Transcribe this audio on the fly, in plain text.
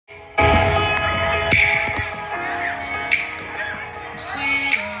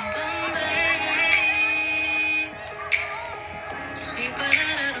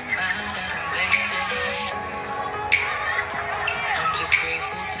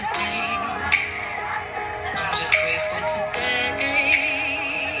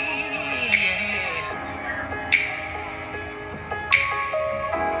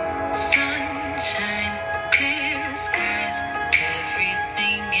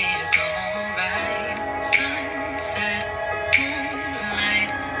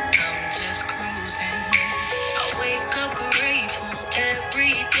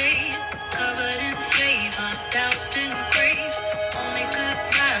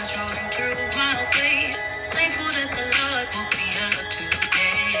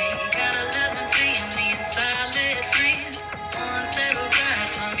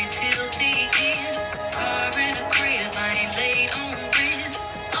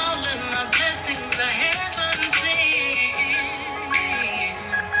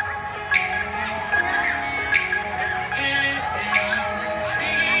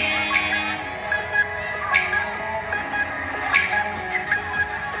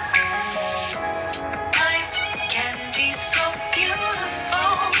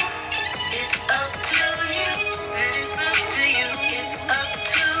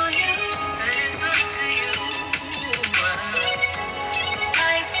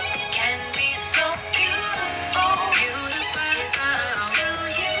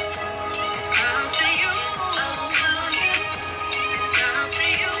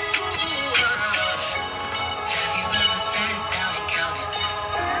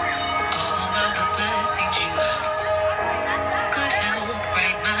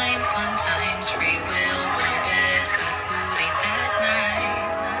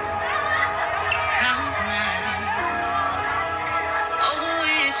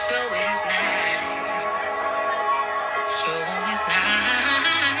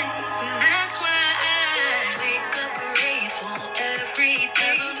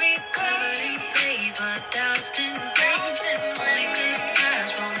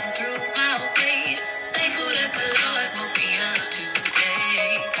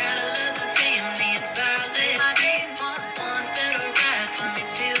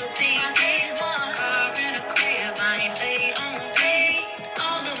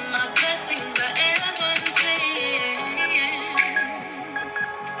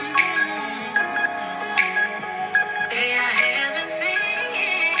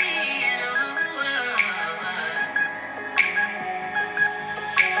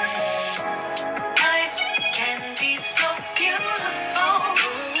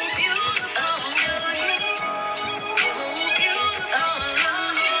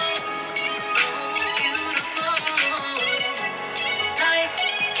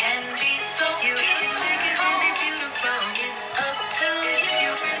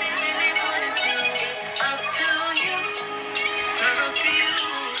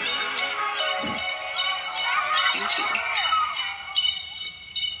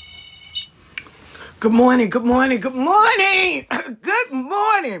Good morning, good morning, good morning, good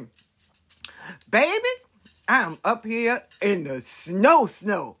morning, baby. I'm up here in the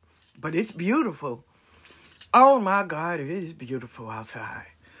snow, but it's beautiful. Oh my God, it is beautiful outside,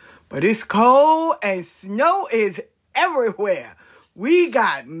 but it's cold and snow is everywhere. We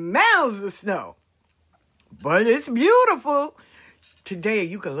got mounds of snow, but it's beautiful. Today,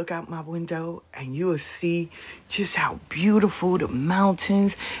 you can look out my window and you will see just how beautiful the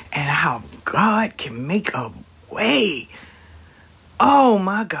mountains and how God can make a way. Oh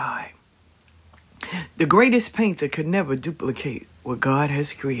my God. The greatest painter could never duplicate what God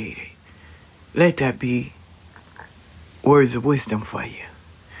has created. Let that be words of wisdom for you.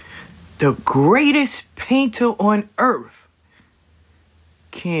 The greatest painter on earth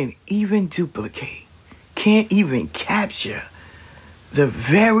can't even duplicate, can't even capture the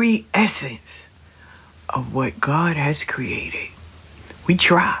very essence of what God has created. We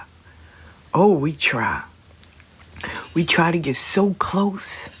try. Oh, we try. We try to get so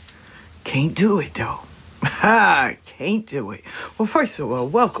close. Can't do it, though. Can't do it. Well, first of all,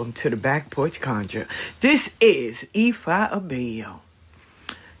 welcome to the Back Porch Conjure. This is Ifa Abeyo.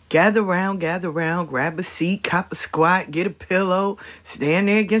 Gather round, grab a seat, cop a squat, get a pillow, stand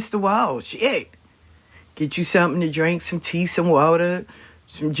there against the wall. Shit. Get you something to drink, some tea, some water,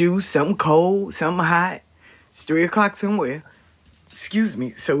 some juice, something cold, something hot. It's 3 o'clock somewhere. Excuse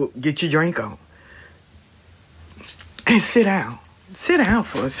me. So get your drink on. And sit down. Sit down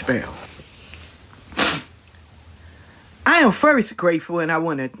for a spell. I am first grateful, and I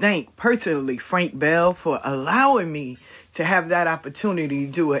want to thank personally Frank Bell for allowing me to have that opportunity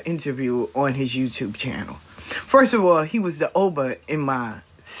to do an interview on his YouTube channel. First of all, he was the Oba in my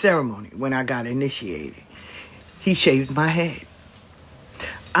ceremony when I got initiated. He shaved my head.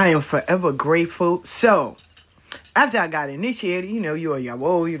 I am forever grateful. So, after I got initiated, you're a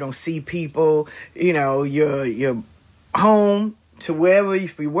yawo, you don't see people, you're home to wherever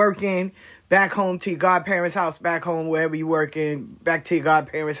you be working, back home to your godparents' house, back home wherever you're working, back to your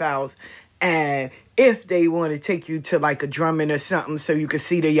godparents' house. And if they want to take you to like a drumming or something so you can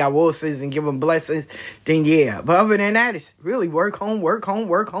see the yawoses and give them blessings, then yeah. But other than that, it's really work home,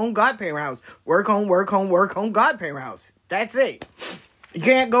 godparent house. Work home, godparent house. That's it. You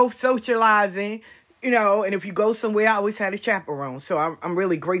can't go socializing, and if you go somewhere, I always had a chaperone. So I'm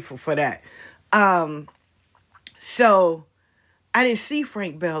really grateful for that. So I didn't see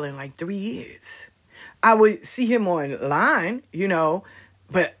Frank Bell in like 3 years. I would see him online,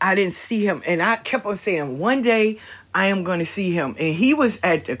 but I didn't see him. And I kept on saying, one day I am going to see him. And he was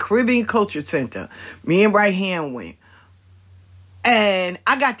at the Caribbean Culture Center. Me and Right Hand went. And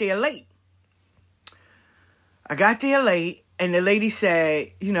I got there late. And the lady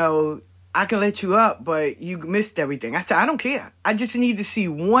said, I can let you up, but you missed everything. I said, I don't care. I just need to see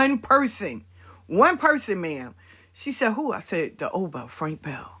one person. One person, ma'am. She said, who? I said, the Oba, Frank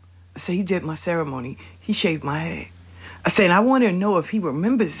Bell. I said, he did my ceremony. He shaved my head. I said, I want to know if he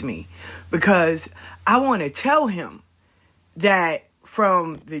remembers me, because I want to tell him that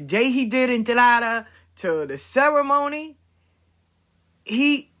from the day he did Entrada to the ceremony,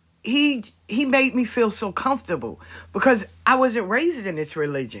 he made me feel so comfortable, because I wasn't raised in this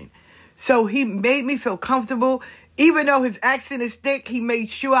religion. So he made me feel comfortable. Even though his accent is thick, he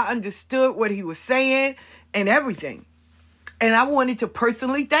made sure I understood what he was saying and everything. And I wanted to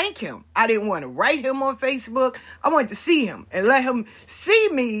personally thank him. I didn't want to write him on Facebook. I wanted to see him and let him see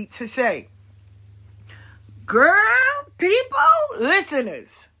me to say, girl, people, listeners.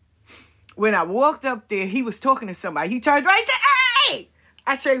 When I walked up there, he was talking to somebody. He turned right and said, hey!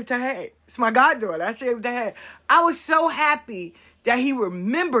 I shaved her head. It's my goddaughter. I shaved her head. I was so happy that he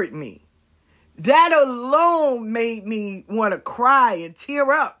remembered me. That alone made me want to cry and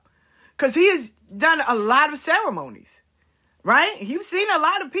tear up. Because he has done a lot of ceremonies. Right? He's seen a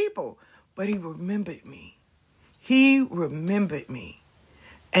lot of people. But he remembered me. He remembered me.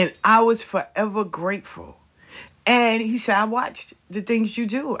 And I was forever grateful. And he said, I watched the things you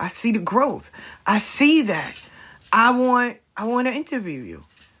do. I see the growth. I see that. I want to interview you.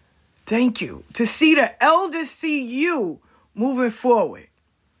 Thank you. To see the elders see you moving forward.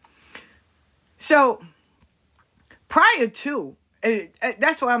 So, prior to,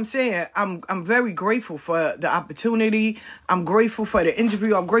 that's what I'm saying. I'm very grateful for the opportunity. I'm grateful for the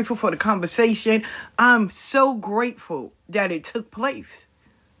interview. I'm grateful for the conversation. I'm so grateful that it took place.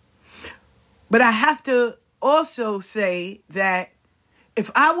 But I have to also say that if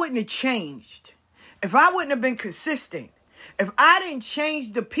I wouldn't have changed, if I wouldn't have been consistent, if I didn't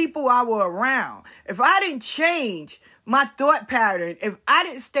change the people I were around, if I didn't change my thought pattern, if I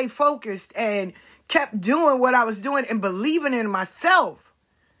didn't stay focused and kept doing what I was doing and believing in myself,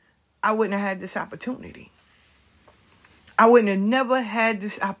 I wouldn't have had this opportunity. I wouldn't have never had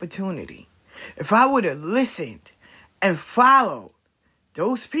this opportunity if I would have listened and followed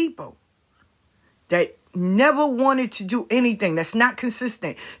those people that never wanted to do anything, that's not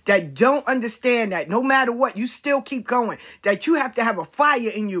consistent, that don't understand that no matter what, you still keep going, that you have to have a fire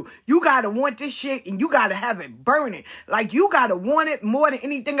in you. You got to want this shit and you got to have it burning. Like you got to want it more than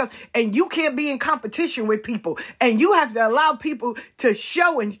anything else. And you can't be in competition with people. And you have to allow people to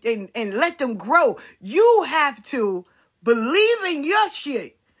show and let them grow. You have to believe in your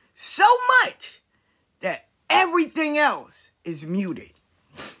shit so much that everything else is muted.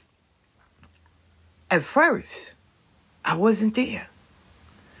 At first, I wasn't there.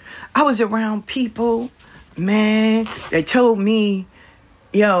 I was around people, man, that told me,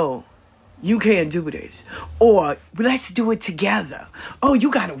 yo, you can't do this. Or, let's do it together. Oh, you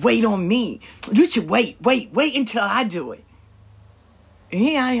got to wait on me. You should wait until I do it. And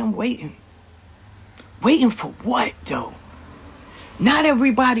here I am waiting. Waiting for what, though? Not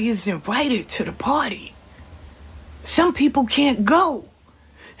everybody is invited to the party. Some people can't go.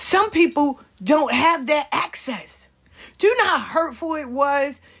 Some people don't have that access. Do you know how hurtful it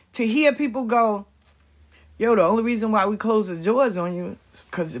was to hear people go, yo, the only reason why we closed the doors on you is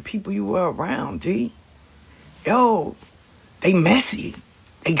because the people you were around, D. Yo, they messy.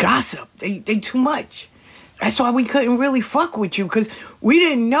 They gossip. They too much. That's why we couldn't really fuck with you, because we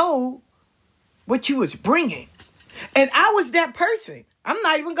didn't know what you was bringing. And I was that person. I'm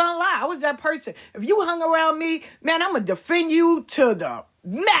not even gonna lie. I was that person. If you hung around me, man, I'm gonna defend you to the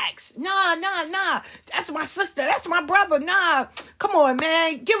max. Nah. That's my sister. That's my brother. Nah. Come on,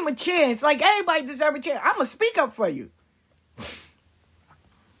 man. Give him a chance. Like, everybody deserves a chance. I'm gonna speak up for you.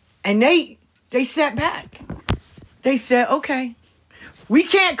 And they sat back. They said, okay, we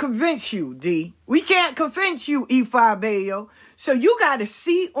can't convince you, D. We can't convince you, E5 Bayo. So you gotta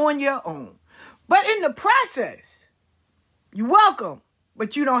see on your own. But in the process, you're welcome,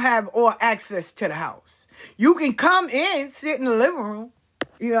 but you don't have all access to the house. You can come in, sit in the living room,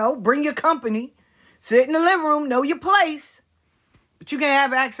 bring your company, sit in the living room, know your place, but you can't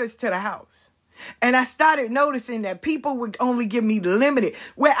have access to the house. And I started noticing that people would only give me limited,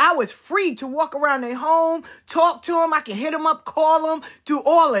 where I was free to walk around their home, talk to them, I can hit them up, call them, do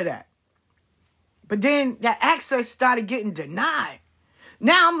all of that. But then that access started getting denied.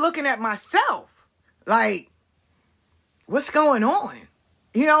 Now I'm looking at myself like, what's going on?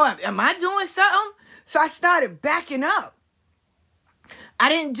 Am I doing something? So I started backing up. I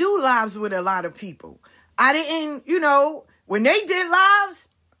didn't do lives with a lot of people. I didn't, when they did lives,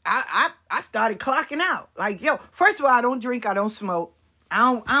 I started clocking out. Like, yo, first of all, I don't drink, I don't smoke.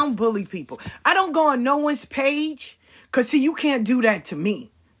 I don't bully people. I don't go on no one's page, because, see, you can't do that to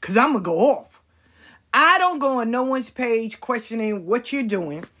me, because I'm going to go off. I don't go on no one's page questioning what you're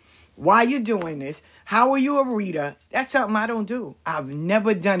doing, why you're doing this. How are you a reader? That's something I don't do. I've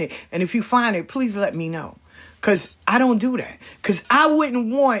never done it. And if you find it, please let me know. Because I don't do that. Because I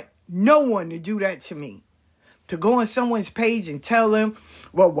wouldn't want no one to do that to me. To go on someone's page and tell them,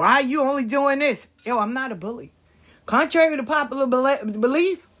 well, why are you only doing this? Yo, I'm not a bully. Contrary to popular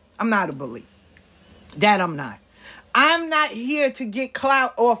belief, I'm not a bully. That I'm not. I'm not here to get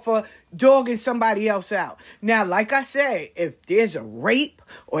clout off of dogging somebody else out. Now, like I said, if there's a rape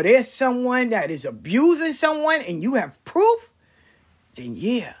or there's someone that is abusing someone and you have proof, then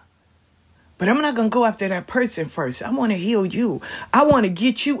yeah. But I'm not going to go after that person first. I want to heal you. I want to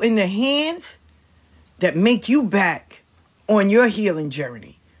get you in the hands that make you back on your healing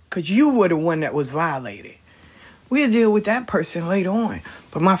journey, because you were the one that was violated. We'll deal with that person later on.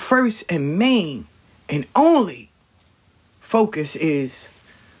 But my first and main and only focus is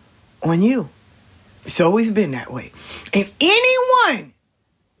on you. It's always been that way. And anyone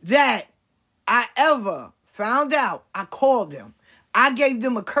that I ever found out, I called them. I gave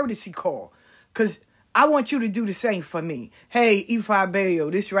them a courtesy call, because I want you to do the same for me. Hey, E5 Bayo,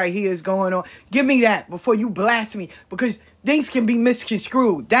 this right here is going on. Give me that before you blast me, because things can be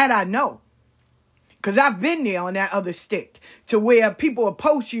misconstrued. That I know. Because I've been there on that other stick, to where people will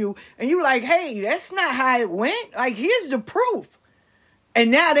post you and you like, hey, that's not how it went. Like, here's the proof. And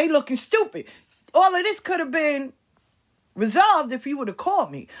now they looking stupid. All of this could have been resolved if you would have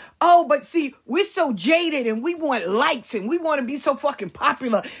called me. Oh, but see, we're so jaded and we want likes and we want to be so fucking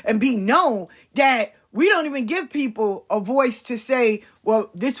popular and be known that we don't even give people a voice to say, well,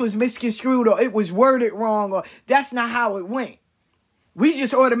 this was misconstrued or it was worded wrong or that's not how it went. We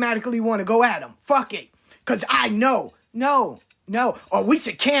just automatically want to go at them. Fuck it. Because I know. No. Or we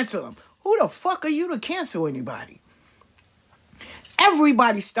should cancel them. Who the fuck are you to cancel anybody?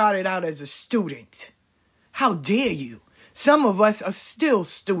 Everybody started out as a student. How dare you? Some of us are still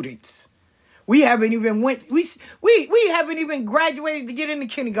students. We haven't even we haven't even graduated to get into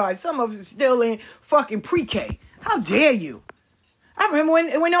kindergarten. Some of us are still in fucking pre-K. How dare you? I remember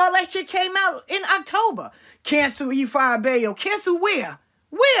when all that shit came out in October. Cancel E5 Bayo. Cancel where?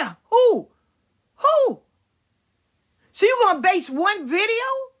 Where? Who? So you gonna base one video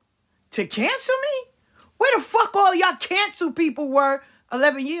to cancel me? Where the fuck all y'all cancel people were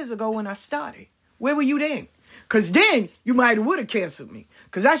 11 years ago when I started? Where were you then? Because then you might have would have canceled me.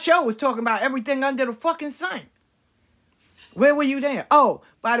 Because that show was talking about everything under the fucking sun. Where were you then? Oh,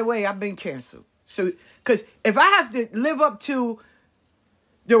 by the way, I've been canceled. So, because if I have to live up to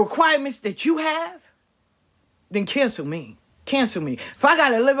the requirements that you have, then cancel me. Cancel me. If I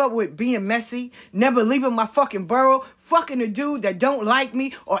gotta live up with being messy, never leaving my fucking borough, fucking a dude that don't like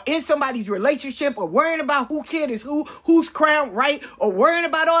me, or in somebody's relationship, or worrying about who kid is who's crowned right, or worrying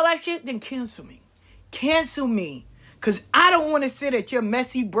about all that shit, then cancel me. Cancel me. Because I don't want to sit at your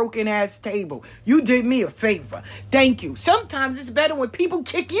messy, broken-ass table. You did me a favor. Thank you. Sometimes it's better when people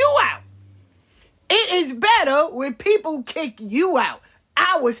kick you out. It is better when people kick you out.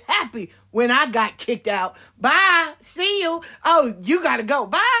 I was happy when I got kicked out. Bye. See you. Oh, you got to go.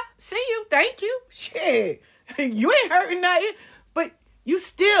 Bye. See you. Thank you. Shit. You ain't hurting nothing. But you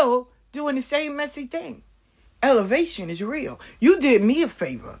still doing the same messy thing. Elevation is real. You did me a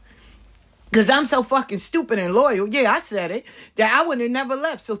favor. Because I'm so fucking stupid and loyal. Yeah, I said it. That I would have never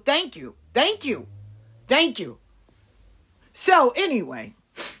left. So thank you. Thank you. Thank you. So anyway.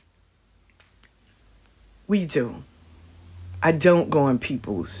 We do. I don't go on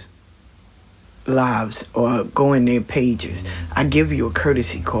people's lives or go in their pages. I give you a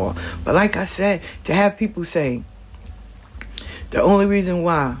courtesy call. But like I said, to have people say, the only reason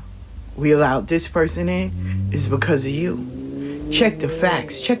why we allowed this person in is because of you. Check the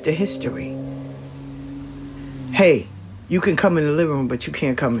facts. Check the history. Hey, you can come in the living room, but you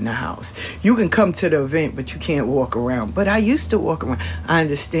can't come in the house. You can come to the event, but you can't walk around. But I used to walk around. I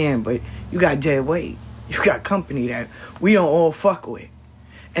understand, but you got dead weight. You got company that we don't all fuck with.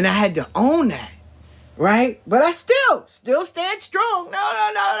 And I had to own that, right? But I still stand strong.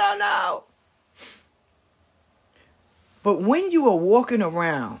 No. But when you are walking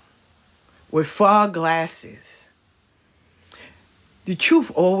around with fog glasses, the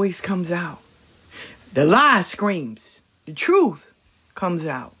truth always comes out. The lie screams. The truth comes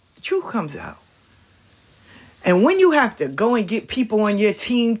out. The truth comes out. And when you have to go and get people on your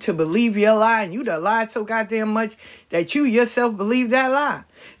team to believe your lie, and you done lied so goddamn much that you yourself believe that lie.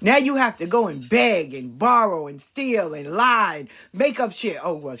 Now you have to go and beg and borrow and steal and lie and make up shit.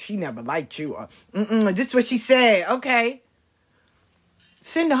 Oh, well, she never liked you. Or, this is what she said. Okay.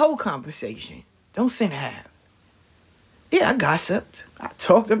 Send the whole conversation. Don't send half. Yeah, I gossiped. I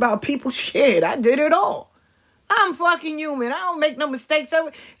talked about people. Shit, I did it all. I'm fucking human. I don't make no mistakes.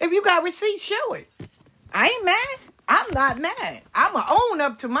 If you got receipts, show it. I ain't mad. I'm not mad. I'm going to own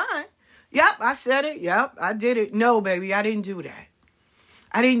up to mine. Yep, I said it. Yep, I did it. No, baby, I didn't do that.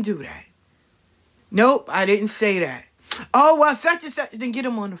 I didn't do that. Nope, I didn't say that. Oh, well, such and such. Then get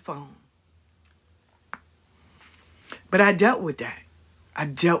him on the phone. But I dealt with that. I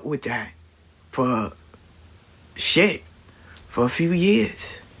dealt with that for shit. For a few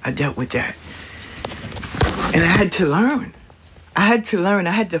years, I dealt with that. And I had to learn. I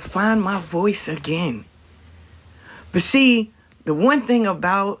had to find my voice again. But see, the one thing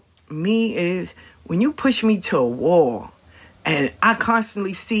about me is when you push me to a wall and I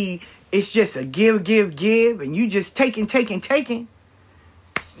constantly see it's just a give, and you just taking.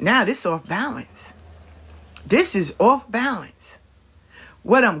 Now this is off balance. This is off balance.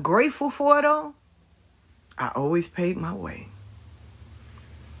 What I'm grateful for, though, I always paid my way.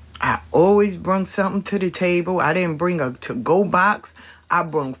 I always brought something to the table. I didn't bring a to-go box. I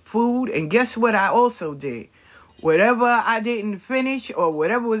brought food. And guess what I also did? Whatever I didn't finish or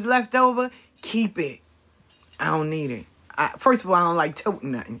whatever was left over, keep it. I don't need it. First of all, I don't like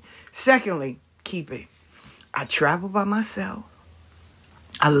toting nothing. Secondly, keep it. I travel by myself.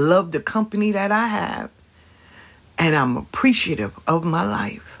 I love the company that I have. And I'm appreciative of my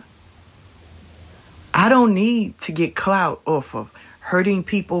life. I don't need to get clout off of hurting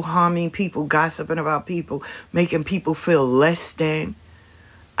people, harming people, gossiping about people, making people feel less than.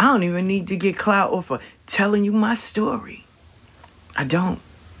 I don't even need to get clout off of telling you my story. I don't.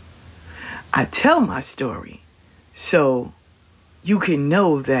 I tell my story so you can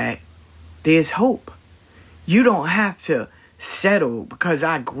know that there's hope. You don't have to settle because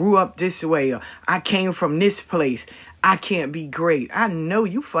I grew up this way or I came from this place. I can't be great. I know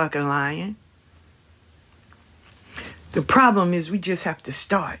you fucking lying. The problem is we just have to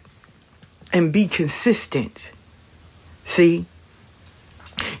start and be consistent. See,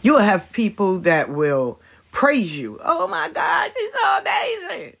 you will have people that will praise you. Oh my God, she's so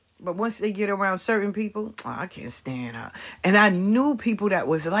amazing. But once they get around certain people, oh, I can't stand her. And I knew people that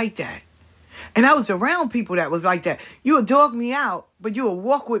was like that. And I was around people that was like that. You would dog me out, but you would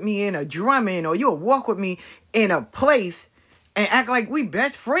walk with me in a drumming, or you would walk with me in a place and act like we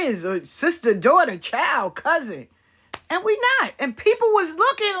best friends, or sister, daughter, child, cousin. And we not. And people was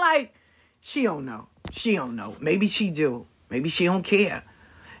looking like, she don't know. She don't know. Maybe she do. Maybe she don't care.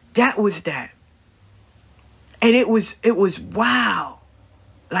 That was that. And it was wow.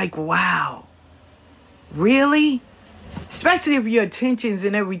 Like, wow. Really? Especially if your intentions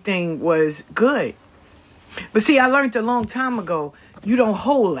and everything was good. But see, I learned a long time ago, you don't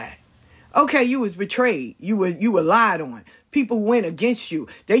hold that. Okay, you was betrayed. You were lied on. People went against you.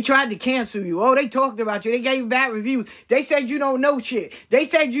 They tried to cancel you. Oh, they talked about you. They gave bad reviews. They said you don't know shit. They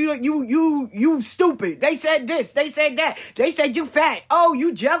said you stupid. They said this. They said that. They said you fat. Oh,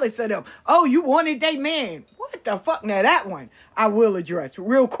 you jealous of them. Oh, you wanted they man. What the fuck? Now that one I will address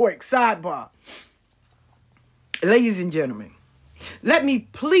real quick. Sidebar. Ladies and gentlemen, let me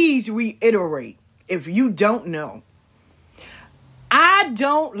please reiterate, if you don't know, I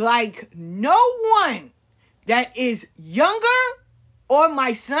don't like no one that is younger or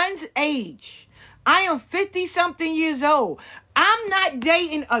my son's age. I am 50-something years old. I'm not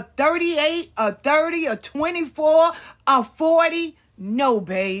dating a 38, a 30, a 24, a 40. No,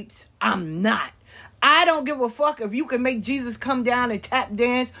 babes, I'm not. I don't give a fuck if you can make Jesus come down and tap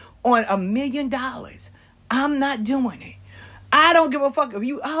dance on $1 million. I'm not doing it. I don't give a fuck if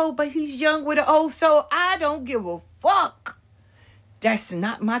you, oh, but he's young with an old soul. I don't give a fuck. That's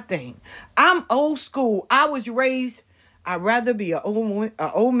not my thing. I'm old school. I was raised, I'd rather be an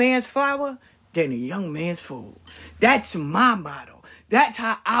old man's flower than a young man's fool. That's my motto. That's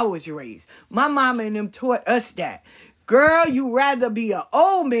how I was raised. My mama and them taught us that. Girl, you rather be an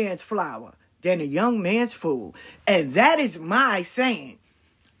old man's flower than a young man's fool. And that is my saying.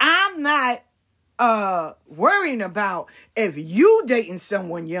 I'm not worrying about if you dating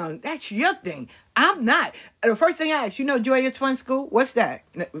someone young. That's your thing. I'm not. The first thing I ask, you know Joyous Fun School? What's that?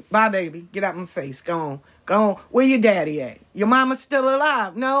 Bye, baby. Get out my face. Go on. Go on. Where your daddy at? Your mama's still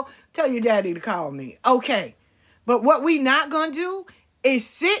alive? No? Tell your daddy to call me. Okay. But what we not going to do is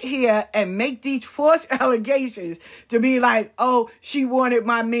sit here and make these false allegations to be like, oh, she wanted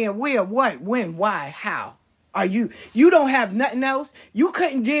my man. Where? What? When? Why? How? Are you don't have nothing else? You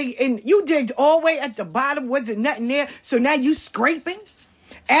couldn't dig, and you digged all the way at the bottom. Wasn't nothing there. So now you scraping?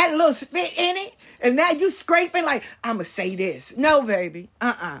 Add a little spit in it, and now you scraping like, I'ma say this. No, baby.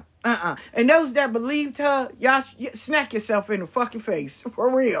 And those that believed her, y'all smack yourself in the fucking face.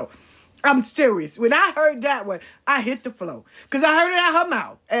 For real. I'm serious. When I heard that one, I hit the floor. Because I heard it out her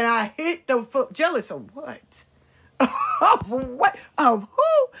mouth. And I hit the floor. Jealous of what? Of what? Of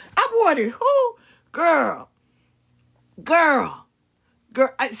who? I wanted who? Girl.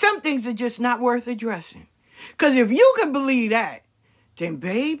 Some things are just not worth addressing. Because if you can believe that, then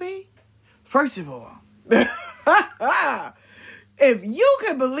baby, first of all, if you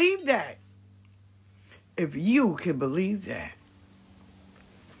can believe that,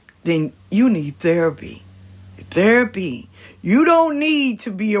 then you need therapy. Therapy. You don't need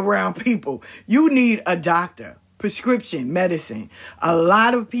to be around people. You need a doctor. Prescription, medicine. A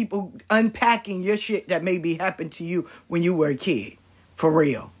lot of people unpacking your shit that maybe happened to you when you were a kid. For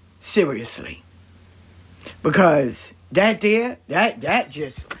real. Seriously. Because that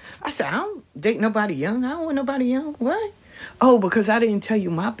just, I said, I don't date nobody young. I don't want nobody young. What? Oh, because I didn't tell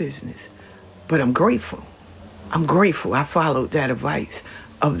you my business. But I'm grateful. I followed that advice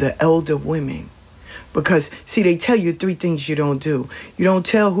of the elder women. Because, see, they tell you 3 things you don't do. You don't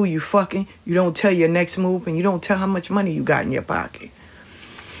tell who you fucking, you don't tell your next move, and you don't tell how much money you got in your pocket.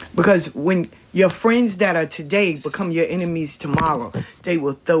 Because when your friends that are today become your enemies tomorrow, they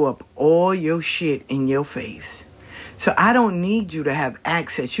will throw up all your shit in your face. So I don't need you to have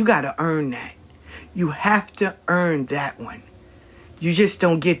access. You got to earn that. You have to earn that one. You just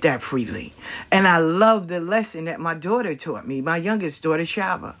don't get that freely. And I love the lesson that my daughter taught me, my youngest daughter,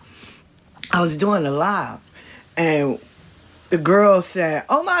 Shava. I was doing a live, and the girl said,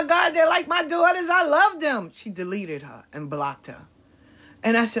 oh my God, they're like my daughters. I love them. She deleted her and blocked her.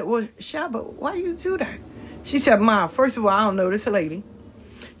 And I said, well, Shaba, why you do that? She said, Mom, first of all, I don't know this lady.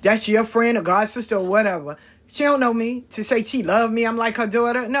 That's your friend or god sister or whatever. She don't know me to say she loved me. I'm like her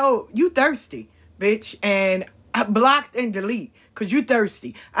daughter. No, you thirsty, bitch. And I blocked and delete because you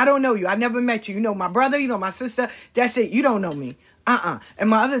thirsty. I don't know you. I never met you. You know my brother. You know my sister. That's it. You don't know me. And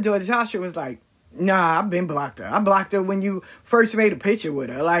my other daughter, Joshua, was like, Nah, I've been blocked her. I blocked her when you first made a picture with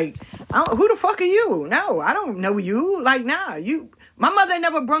her. Like, who the fuck are you? No, I don't know you. Like, nah, my mother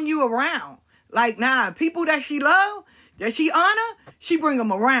never brung you around. Like, nah, people that she love, that she honor, she bring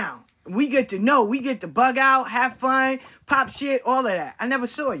them around. We get to know. We get to bug out, have fun, pop shit, all of that. I never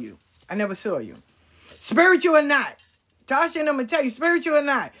saw you. Spiritual or not. Tasha and I'm going to tell you, spiritual or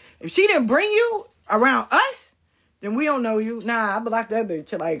not. If she didn't bring you around us, then we don't know you. Nah, I blocked that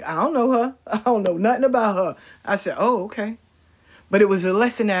bitch. Like, I don't know her. I don't know nothing about her. I said, oh, okay. But it was a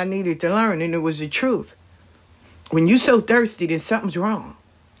lesson that I needed to learn, and it was the truth. When you so thirsty, then something's wrong.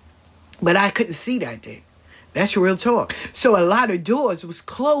 But I couldn't see that then. That's real talk. So a lot of doors was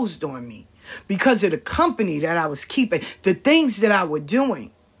closed on me because of the company that I was keeping, the things that I was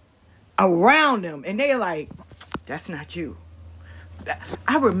doing around them. And they're like, that's not you.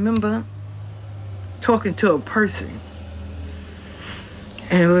 I remember talking to a person,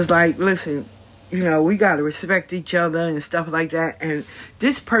 and it was like, listen, we got to respect each other and stuff like that. And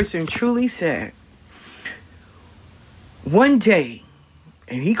this person truly said, one day,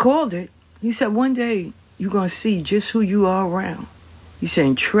 and he called it, he said, one day you're going to see just who you are around. He said,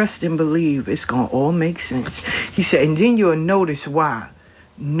 and trust and believe it's going to all make sense. He said, and then you'll notice why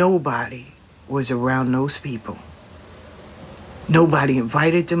nobody was around those people. Nobody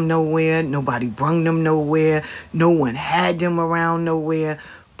invited them nowhere. Nobody brung them nowhere. No one had them around nowhere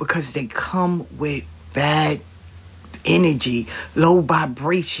because they come with bad energy, low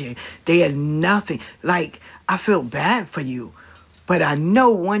vibration. They had nothing. Like, I feel bad for you, but I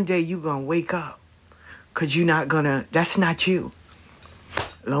know one day you're going to wake up because that's not you.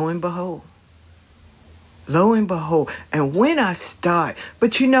 Lo and behold. And when I start,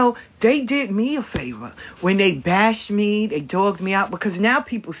 but they did me a favor. When they bashed me, they dogged me out because now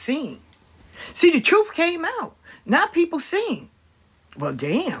people seen. See, the truth came out. Now people seen. Well,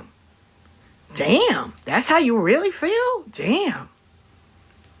 damn. That's how you really feel? Damn.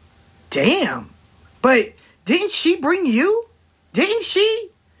 But didn't she bring you? Didn't she?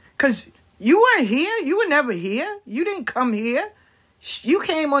 Because you weren't here. You were never here. You didn't come here. You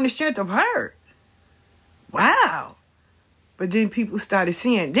came on the strength of her. Wow. But then people started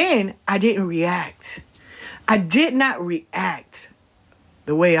seeing. Then I didn't react. I did not react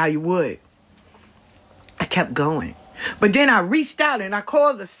the way I would. I kept going. But then I reached out and I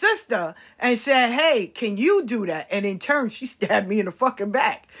called the sister and said, hey, can you do that? And in turn, she stabbed me in the fucking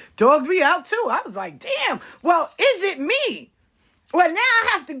back. Dogged me out too. I was like, damn, well, is it me? Well, now I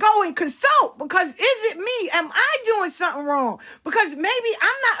have to go and consult because is it me? Am I doing something wrong? Because maybe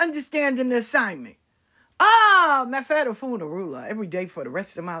I'm not understanding the assignment. Oh, my father fool and a ruler every day for the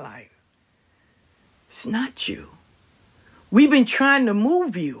rest of my life. It's not you. We've been trying to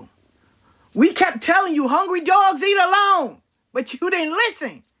move you. We kept telling you hungry dogs eat alone, but you didn't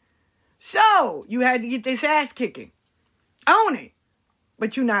listen. So you had to get this ass kicking. Own it.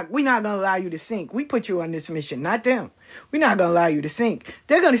 But we're not going to allow you to sink. We put you on this mission, not them. We're not going to allow you to sink.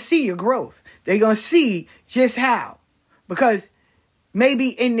 They're going to see your growth. They're going to see just how. Because maybe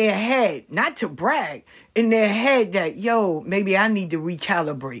in their head, not to brag, in their head that, maybe I need to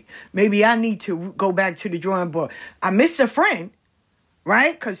recalibrate. Maybe I need to go back to the drawing board. I miss a friend,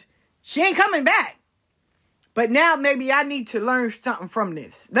 right? Because she ain't coming back. But now maybe I need to learn something from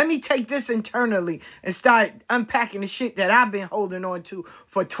this. Let me take this internally and start unpacking the shit that I've been holding on to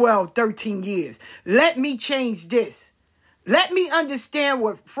for 12, 13 years. Let me change this. Let me understand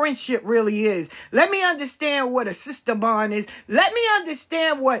what friendship really is. Let me understand what a sister bond is. Let me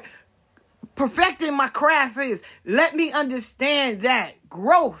understand what perfecting my craft is. Let me understand that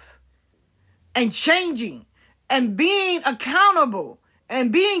growth and changing and being accountable and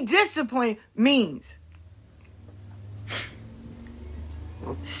being disciplined means.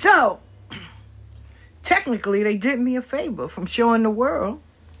 So, technically, they did me a favor from showing the world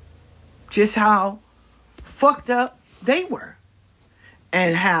just how fucked up they were.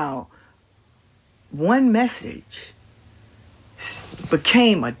 And how one message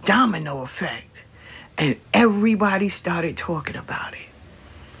became a domino effect. And everybody started talking about it.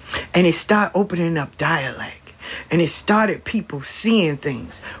 And it started opening up dialect. And it started people seeing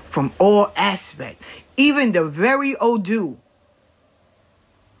things from all aspects. Even the very Odu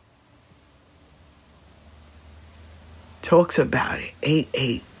talks about it.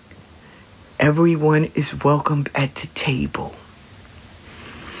 8-8. Everyone is welcomed at the table.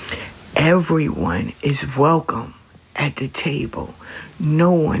 Everyone is welcome at the table.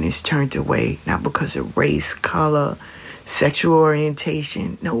 No one is turned away, not because of race, color, sexual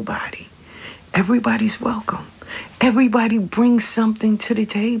orientation, nobody. Everybody's welcome. Everybody brings something to the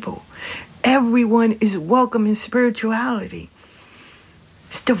table. Everyone is welcome in spirituality.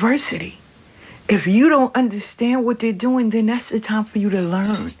 It's diversity. If you don't understand what they're doing, then that's the time for you to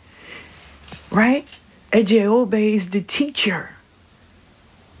learn. Right? Ejeobe is the teacher.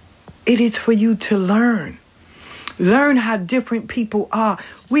 It is for you to learn. Learn how different people are.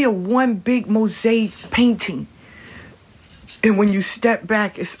 We are one big mosaic painting. And when you step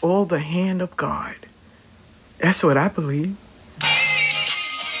back, it's all the hand of God. That's what I believe.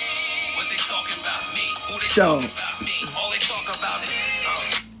 So,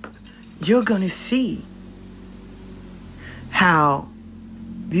 you're going to see how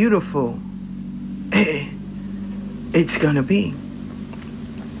beautiful it's going to be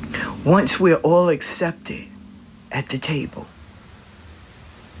once we're all accepted at the table.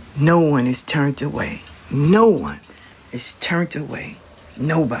 No one is turned away. No one is turned away.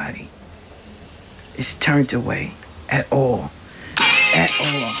 Nobody is turned away at all. At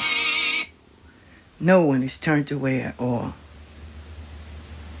all. No one is turned away at all.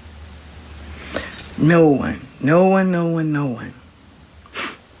 No one. No one, no one, no one.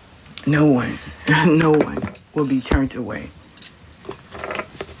 No one. No one will be turned away.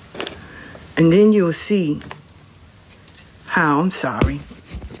 And then you'll see how, I'm sorry,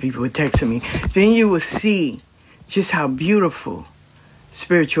 people were texting me. Then you will see just how beautiful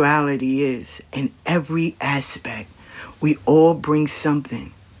spirituality is in every aspect. We all bring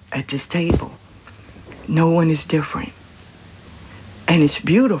something at this table. No one is different. And it's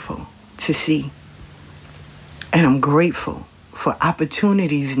beautiful to see. And I'm grateful for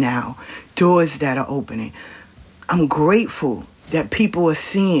opportunities now, doors that are opening. I'm grateful that people are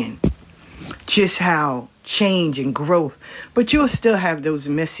seeing just how change and growth. But you'll still have those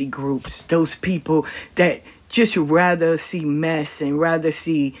messy groups, those people that just rather see mess and rather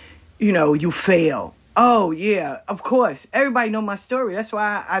see, you fail. Oh, yeah, of course. Everybody know my story. That's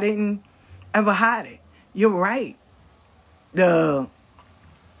why I didn't ever hide it. You're right.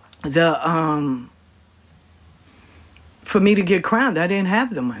 For me to get crowned, I didn't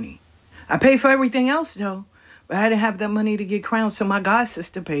have the money. I paid for everything else, though. But I didn't have that money to get crowned, so my god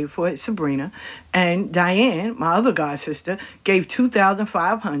sister paid for it, Sabrina. And Diane, my other god sister, gave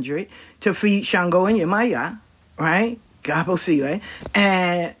 $2,500 to feed Shango and Yemaya, right? Gabosile.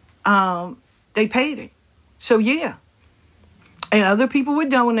 And they paid it. So, yeah. And other people were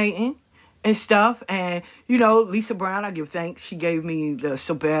donating and stuff. And, Lisa Brown, I give thanks. She gave me the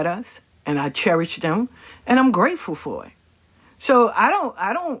soberas, and I cherish them. And I'm grateful for it. So I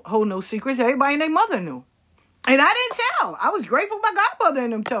don't hold no secrets. Everybody and their mother knew. And I didn't tell. I was grateful my godmother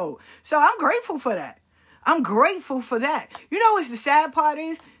and them told. So I'm grateful for that. I'm grateful for that. What's the sad part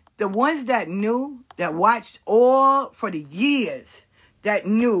is? The ones that knew, that watched all for the years, that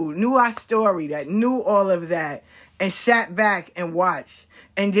knew our story, that knew all of that, and sat back and watched.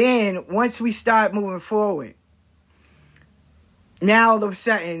 And then once we start moving forward, now all of a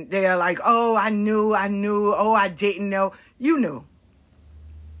sudden they are like, oh, I knew, oh, I didn't know. You knew.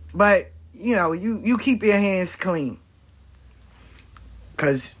 But, you keep your hands clean.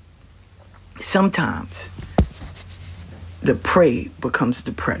 Because sometimes the prey becomes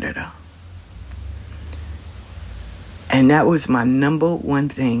the predator. And that was my number one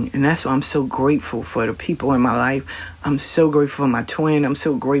thing. And that's why I'm so grateful for the people in my life. I'm so grateful for my twin. I'm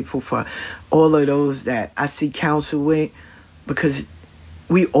so grateful for all of those that I seek counsel with. Because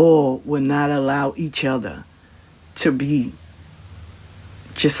we all will not allow each other to be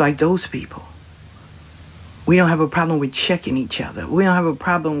just like those people. We don't have a problem with checking each other. We don't have a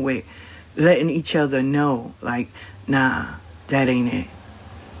problem with letting each other know, like, nah, that ain't it.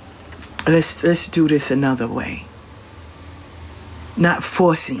 Let's do this another way. Not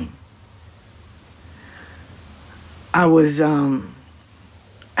forcing. I was,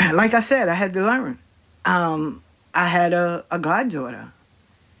 like I said, I had to learn. I had a goddaughter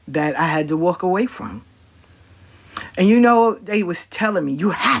that I had to walk away from. And they was telling me,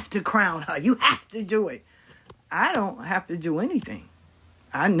 you have to crown her. You have to do it. I don't have to do anything.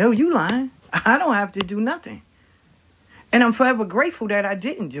 I know you lying. I don't have to do nothing. And I'm forever grateful that I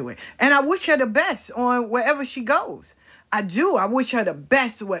didn't do it. And I wish her the best on wherever she goes. I do. I wish her the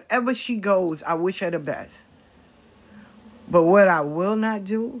best wherever she goes. I wish her the best. But what I will not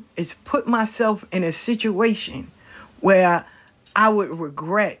do is put myself in a situation where I would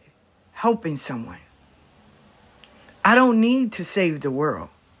regret helping someone. I don't need to save the world.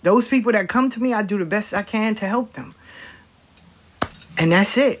 Those people that come to me, I do the best I can to help them. And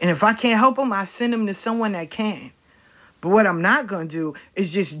that's it. And if I can't help them, I send them to someone that can. But what I'm not going to do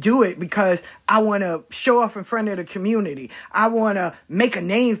is just do it because I want to show off in front of the community. I want to make a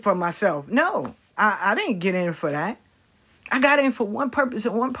name for myself. No, I didn't get in for that. I got in for one purpose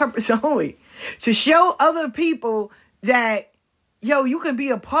and one purpose only. To show other people that, you can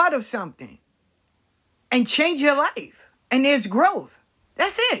be a part of something. and change your life. And there's growth.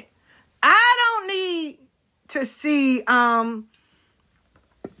 That's it. I don't need to see how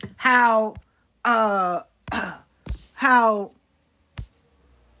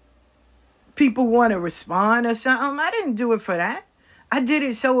people want to respond or something. I didn't do it for that. I did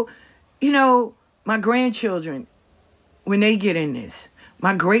it so, my grandchildren, when they get in this,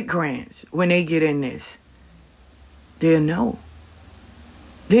 my great-grands, when they get in this, they'll know.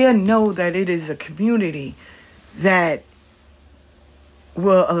 They'll know that it is a community that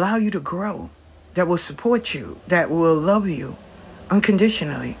will allow you to grow, that will support you, that will love you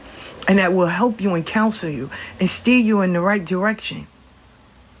unconditionally, and that will help you and counsel you and steer you in the right direction.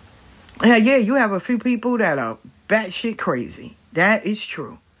 And yeah, you have a few people that are batshit crazy. That is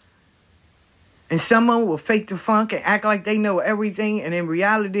true. And someone will fake the funk and act like they know everything, and in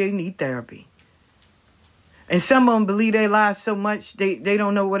reality, they need therapy. And some of them believe their lies so much they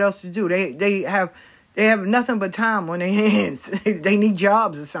don't know what else to do. They have nothing but time on their hands. They need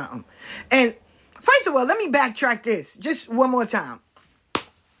jobs or something. And first of all, let me backtrack this just one more time.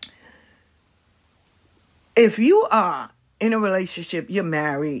 If you are in a relationship, you're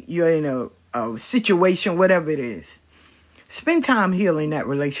married, you're in a situation, whatever it is, spend time healing that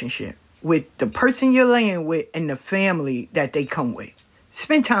relationship with the person you're laying with and the family that they come with.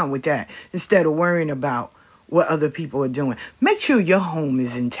 Spend time with that instead of worrying about what other people are doing. Make sure your home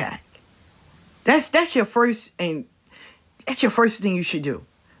is intact. That's your first thing you should do.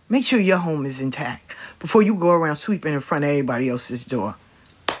 Make sure your home is intact before you go around sweeping in front of everybody else's door.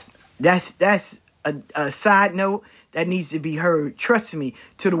 That's a side note that needs to be heard. Trust me,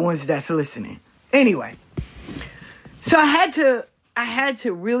 to the ones that's listening. Anyway, so I had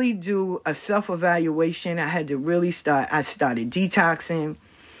to really do a self-evaluation. I started detoxing.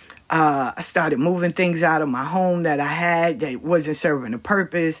 I started moving things out of my home that I had that wasn't serving a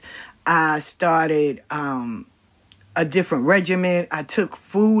purpose. I started a different regimen. I took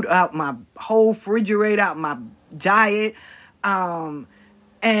food out my whole refrigerator, out my diet.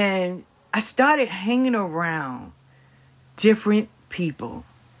 And I started hanging around different people.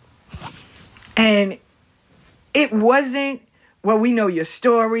 And it wasn't, well, we know your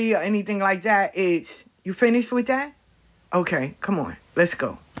story or anything like that. It's, you finished with that? Okay, come on, let's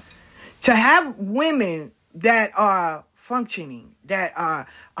go. To have women that are functioning, that are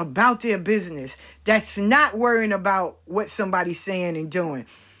about their business, that's not worrying about what somebody's saying and doing.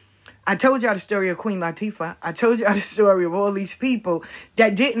 I told y'all the story of Queen Latifah. I told y'all the story of all these people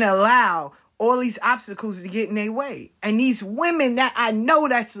that didn't allow all these obstacles to get in their way. And these women that I know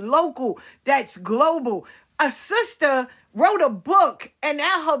that's local, that's global. A sister wrote a book, and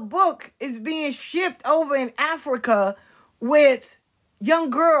now her book is being shipped over in Africa with young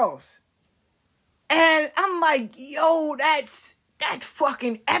girls. And I'm like, yo, that's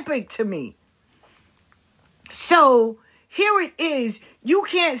fucking epic to me. So here it is. You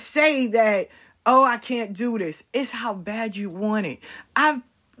can't say that, oh, I can't do this. It's how bad you want it. I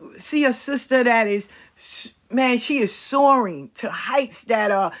see a sister that is, man, she is soaring to heights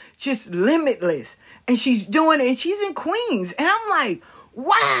that are just limitless. And she's doing it, and she's in Queens. And I'm like,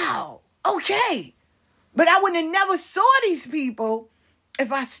 wow, okay. But I would have never saw these people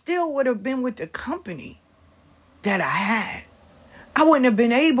if I still would have been with the company that I had. I wouldn't have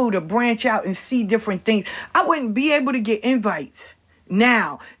been able to branch out and see different things. I wouldn't be able to get invites.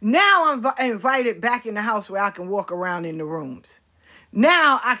 Now I'm invited back in the house where I can walk around in the rooms.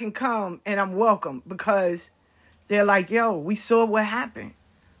 Now I can come and I'm welcome because they're like, yo, we saw what happened.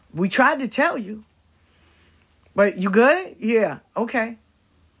 We tried to tell you. But you good? Yeah, okay.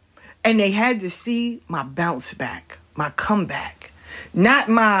 And they had to see my bounce back, my comeback. Not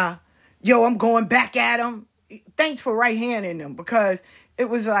my, yo, I'm going back at them. Thanks for right-handing them, because it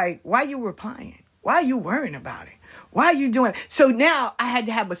was like, why are you replying? Why are you worrying about it? Why are you doing it? So now I had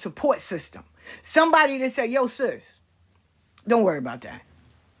to have a support system. Somebody that said, yo, sis, don't worry about that.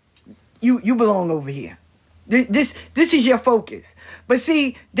 You belong over here. This is your focus. But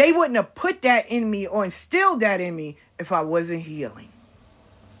see, they wouldn't have put that in me or instilled that in me if I wasn't healing.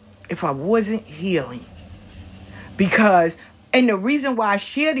 Because, and the reason why I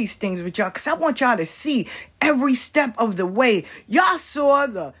share these things with y'all, because I want y'all to see every step of the way. Y'all saw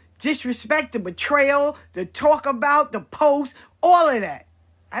the disrespect, the betrayal, the talk about, the post, all of that.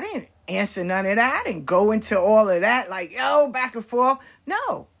 I didn't answer none of that. I didn't go into all of that like, yo, back and forth.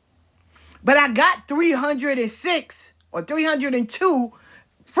 No. But I got 306 or 302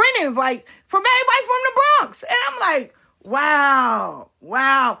 friend invites from everybody from the Bronx. And I'm like, wow.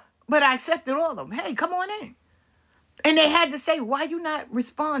 But I accepted all of them. Hey, come on in. And they had to say, why you not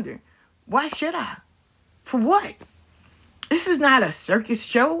responding? Why should I? For what? This is not a circus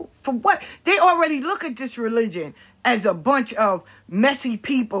show. For what? They already look at this religion as a bunch of messy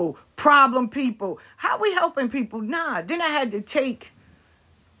people, problem people. How we helping people? Nah. Then I had to take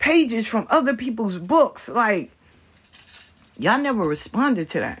pages from other people's books. Like, y'all never responded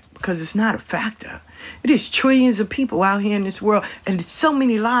to that because it's not a factor. It is trillions of people out here in this world, and there's so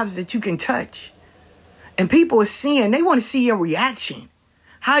many lives that you can touch. And people are seeing, they want to see your reaction.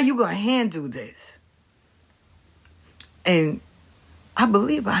 How are you going to handle this? And I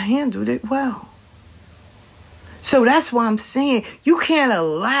believe I handled it well. So that's why I'm saying you can't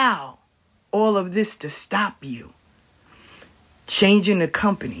allow all of this to stop you. Changing the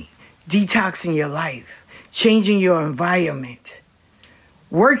company, detoxing your life, changing your environment,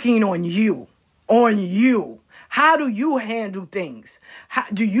 working on you. How do you handle things? How,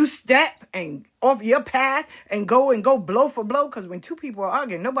 do you step and off your path and go blow for blow? Because when two people are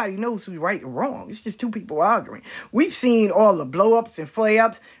arguing, nobody knows who's right or wrong. It's just two people arguing. We've seen all the blow-ups and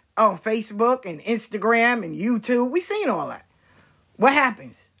flare-ups on Facebook and Instagram and YouTube. We've seen all that. What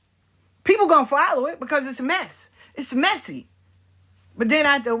happens? People gonna follow it because it's a mess. It's messy. But then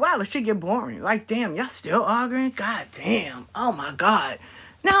after a while, it should get boring. Like, damn, y'all still arguing? God damn. Oh, my God.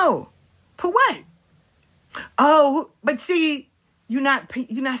 No. For what? Oh, but see, you're not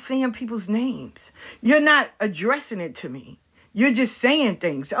saying people's names. You're not addressing it to me. You're just saying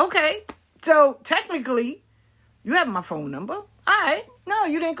things. Okay. So, technically, you have my phone number. All right. No,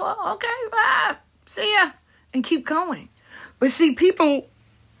 you didn't call. Okay. Bye. See ya. And keep going. But see, people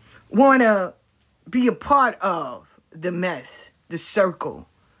want to be a part of the mess. The circle.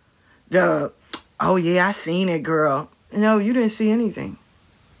 Oh yeah, I seen it, girl. No, you didn't see anything.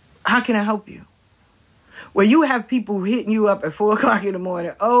 How can I help you? Well, you have people hitting you up at 4 o'clock in the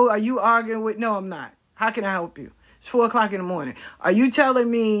morning. Oh, are you arguing with? No, I'm not. How can I help you? It's 4 o'clock in the morning. Are you telling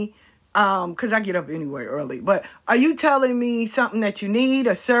me, because I get up anyway early, but are you telling me something that you need,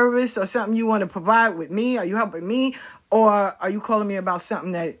 a service or something you want to provide with me? Are you helping me? Or are you calling me about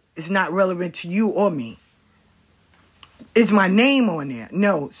something that is not relevant to you or me? Is my name on there?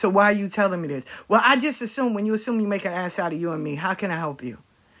 No. So why are you telling me this? Well, I just assume when you assume you make an ass out of you and me, how can I help you?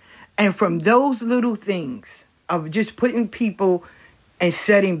 And from those little things of just putting people and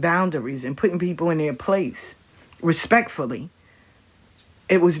setting boundaries and putting people in their place respectfully,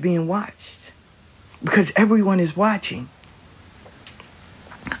 it was being watched because everyone is watching.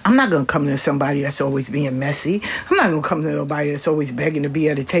 I'm not going to come to somebody that's always being messy. I'm not going to come to nobody that's always begging to be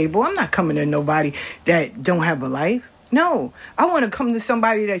at a table. I'm not coming to nobody that don't have a life. No, I want to come to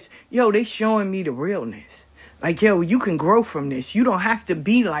somebody that's, they showing me the realness. Like, you can grow from this. You don't have to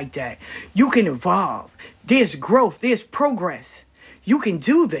be like that. You can evolve. There's growth. There's progress. You can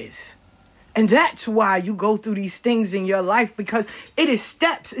do this. And that's why you go through these things in your life, because it is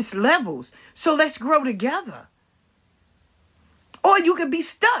steps. It's levels. So let's grow together. Or you can be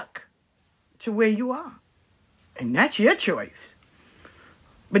stuck to where you are. And that's your choice.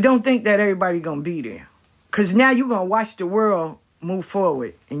 But don't think that everybody's going to be there. Because now you're going to watch the world move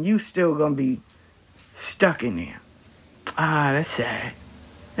forward and you still going to be stuck in there. That's sad.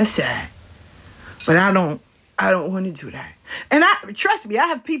 That's sad. But I don't want to do that. And trust me, I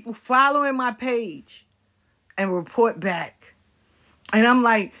have people following my page and report back. And I'm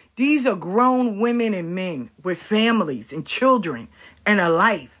like, these are grown women and men with families and children and a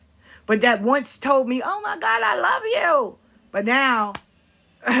life. But that once told me, oh my God, I love you. But now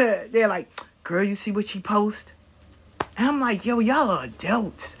they're like, girl, you see what she post? And I'm like, y'all are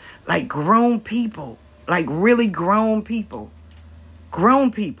adults. Like grown people. Like really grown people.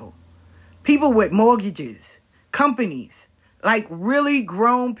 Grown people. People with mortgages. Companies. Like really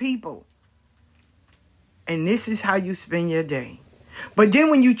grown people. And this is how you spend your day. But then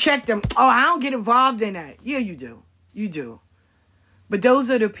when you check them, I don't get involved in that. Yeah, you do. You do. But those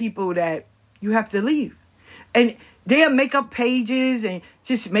are the people that you have to leave. And they'll make up pages and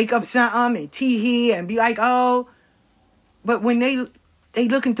just make up something and tee-hee and be like, oh. But when they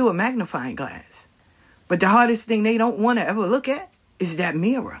looking through a magnifying glass. But the hardest thing they don't want to ever look at is that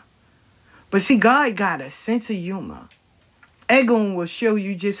mirror. But see, God got a sense of humor. Egon will show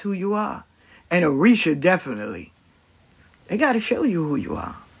you just who you are. And Orisha definitely. They got to show you who you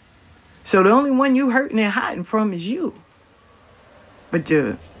are. So the only one you hurting and hiding from is you. But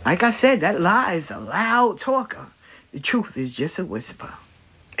like I said, that lie is a loud talker. The truth is just a whisper.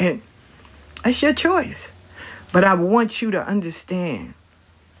 And that's your choice. But I want you to understand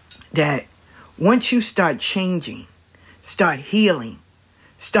that once you start changing, start healing,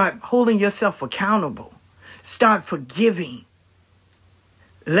 start holding yourself accountable, start forgiving,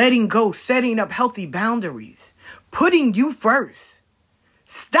 letting go, setting up healthy boundaries, putting you first,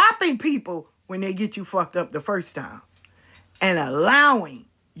 stopping people when they get you fucked up the first time, and allowing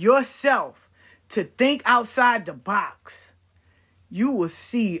yourself to think outside the box, you will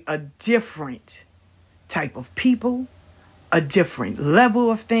see a different type of people, a different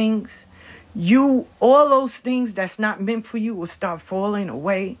level of things. All those things that's not meant for you will start falling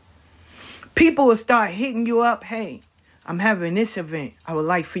away. People will start hitting you up. Hey, I'm having this event. I would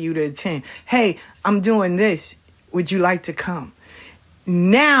like for you to attend. Hey, I'm doing this. Would you like to come?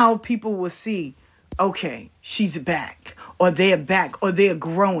 Now people will see, okay, she's back, or they're back, or they're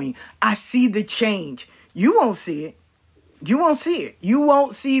growing. I see the change. You won't see it. You won't see it. You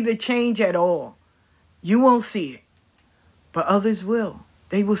won't see the change at all. You won't see it. But others will.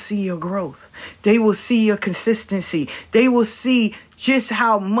 They will see your growth. They will see your consistency. They will see just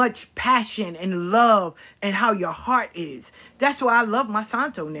how much passion and love and how your heart is. That's why I love my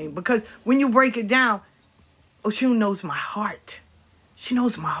Santo name, because when you break it down, Oshun knows my heart. She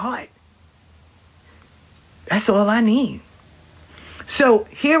knows my heart. That's all I need. So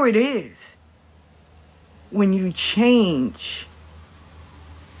here it is. When you change,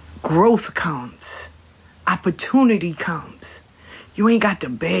 growth comes. Opportunity comes. You ain't got to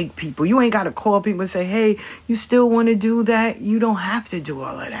beg people. You ain't got to call people and say, hey, you still want to do that? You don't have to do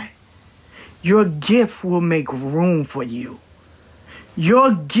all of that. Your gift will make room for you.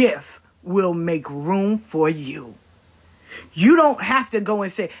 Your gift will make room for you. You don't have to go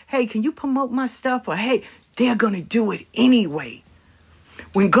and say, hey, can you promote my stuff? Or, hey, they're going to do it anyway.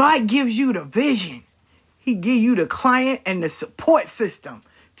 When God gives you the vision, he gives you the client and the support system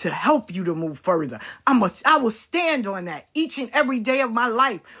to help you to move further. I will stand on that each and every day of my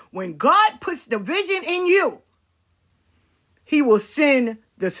life. When God puts the vision in you, he will send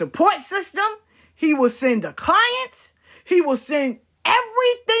the support system. He will send the clients. He will send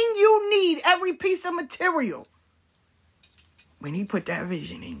everything you need, every piece of material. When he put that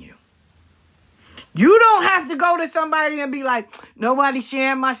vision in you, you don't have to go to somebody and be like, nobody's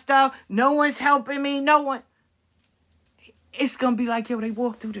sharing my stuff. No one's helping me. No one. It's going to be like, yo, they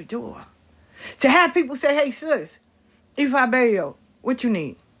walk through the door. To have people say, hey, sis, Ifa what you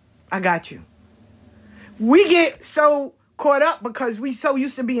need? I got you. We get so caught up because we so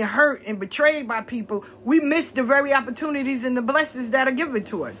used to being hurt and betrayed by people, we miss the very opportunities and the blessings that are given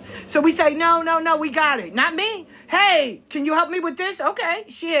to us. So we say, no, we got it. Not me. Hey, can you help me with this? Okay,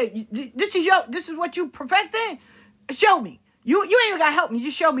 shit. This is what you perfecting? Show me. You ain't even got to help me.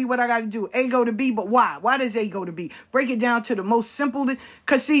 Just show me what I got to do. A go to B, but why? Why does A go to B? Break it down to the most simple.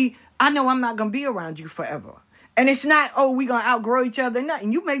 Because, see, I know I'm not going to be around you forever. And it's not, oh, we going to outgrow each other.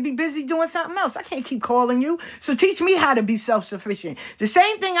 Nothing. You may be busy doing something else. I can't keep calling you. So teach me how to be self-sufficient. The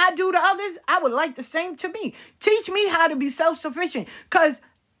same thing I do to others, I would like the same to me. Teach me how to be self-sufficient. Because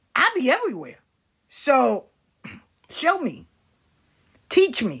I be everywhere. So show me.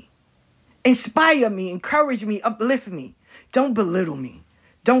 Teach me. Inspire me. Encourage me. Uplift me. Don't belittle me.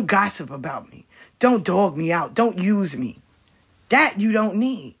 Don't gossip about me. Don't dog me out. Don't use me. That you don't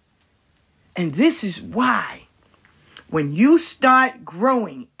need. And this is why when you start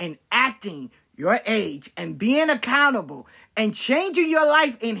growing and acting your age and being accountable and changing your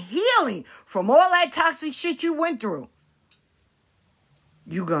life and healing from all that toxic shit you went through,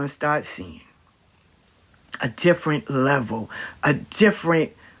 you're going to start seeing a different level, a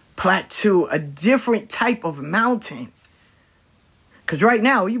different plateau, a different type of mountain. Because right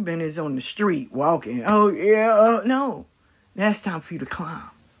now, you've been is on the street walking. Oh, yeah, no. Now it's time for you to climb.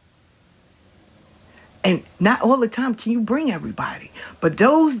 And not all the time can you bring everybody. But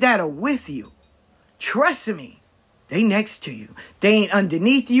those that are with you, trust me, they next to you. They ain't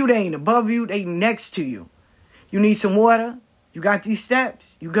underneath you. They ain't above you. They next to you. You need some water? You got these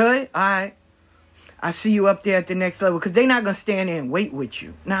steps? You good? All right. I see you up there at the next level. Because they're not going to stand there and wait with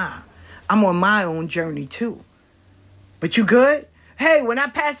you. Nah. I'm on my own journey too. But you good? Hey, when I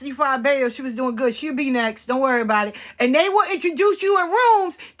passed Ifa Bayo, she was doing good. She'll be next. Don't worry about it. And they will introduce you in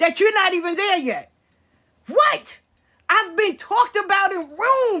rooms that you're not even there yet. What? I've been talked about in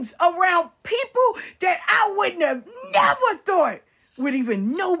rooms around people that I wouldn't have never thought would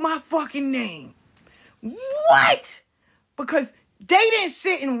even know my fucking name. What? Because they didn't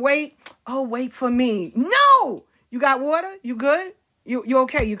sit and wait. Oh, wait for me. No. You got water? You good? You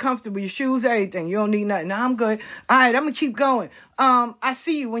okay? You comfortable? Your shoes, everything. You don't need nothing. No, I'm good. All right, I'm going to keep going. I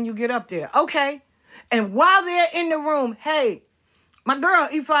see you when you get up there. Okay. And while they're in the room, hey, my girl,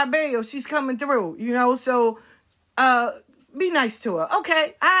 Ifa Bayo, she's coming through, so be nice to her.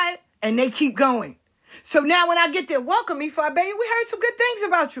 Okay, all right. And they keep going. So now when I get there, welcome, Ifa Bayo. We heard some good things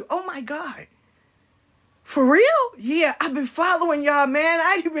about you. Oh, my God. For real? Yeah, I've been following y'all, man.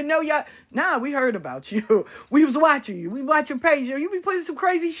 I didn't even know y'all. Nah, we heard about you. We was watching you. We watch your page. You be putting some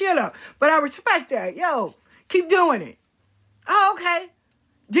crazy shit up. But I respect that. Yo, keep doing it. Oh, okay.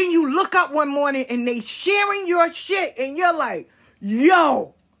 Then you look up one morning and they sharing your shit and you're like,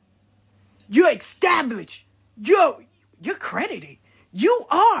 yo, you're established. Yo, you're credited. You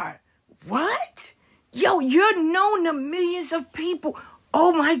are. What? Yo, you're known to millions of people.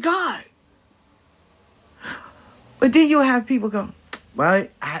 Oh my God. But then you have people go, well,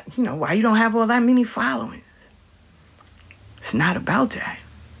 why you don't have all that many followers? It's not about that.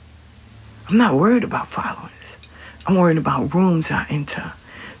 I'm not worried about followers. I'm worried about rooms I enter,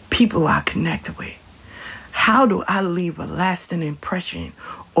 people I connect with. How do I leave a lasting impression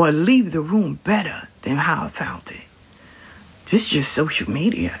or leave the room better than how I found it? This is just social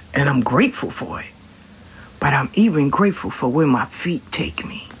media, and I'm grateful for it. But I'm even grateful for where my feet take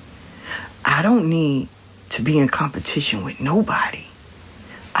me. I don't need to be in competition with nobody.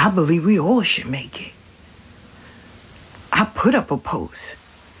 I believe we all should make it. I put up a post.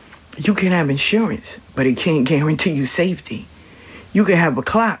 You can have insurance, but it can't guarantee you safety. You can have a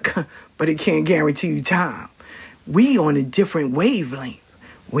clock, but it can't guarantee you time. We on a different wavelength.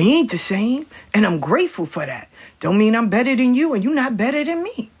 We ain't the same, and I'm grateful for that. Don't mean I'm better than you, and you're not better than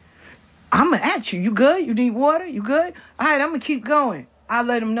me. I'm going to ask you, you good? You need water? You good? All right, I'm going to keep going. I'll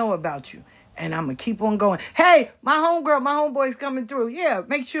let them know about you. And I'm going to keep on going. Hey, my homeboy's coming through. Yeah,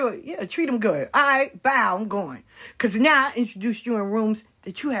 make sure, treat them good. All right, bow, I'm going. Because now I introduced you in rooms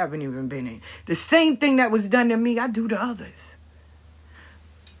that you haven't even been in. The same thing that was done to me, I do to others.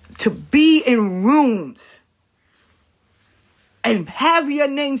 To be in rooms and have your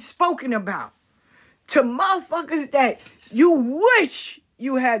name spoken about to motherfuckers that you wish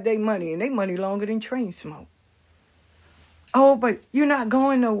you had their money, and they money longer than train smoke. Oh, but you're not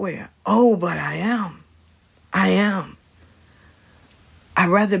going nowhere. Oh, but I am. I'd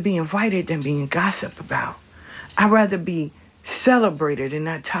rather be invited than being gossiped about. I'd rather be celebrated and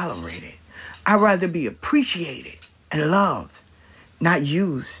not tolerated. I'd rather be appreciated and loved, not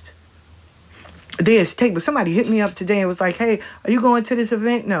used. There's table. Somebody hit me up today and was like, hey, are you going to this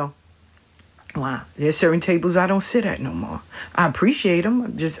event? No. Wow. There's certain tables I don't sit at no more. I appreciate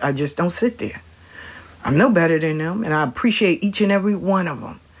them. I just don't sit there. I'm no better than them, and I appreciate each and every one of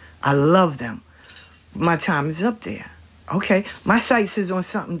them. I love them. My time is up there. Okay, my sights is on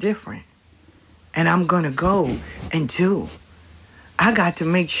something different, and I'm going to go and do. I got to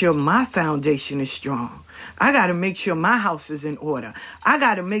make sure my foundation is strong. I got to make sure my house is in order. I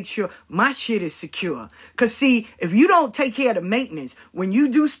got to make sure my shit is secure. Because, see, if you don't take care of the maintenance, when you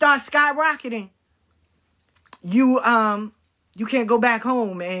do start skyrocketing, you can't go back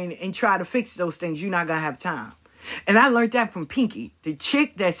home and try to fix those things. You're not going to have time. And I learned that from Pinky, the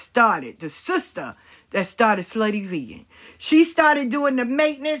chick that started, the sister that started Slutty Vegan. She started doing the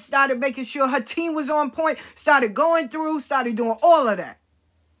maintenance, started making sure her team was on point, started going through, started doing all of that.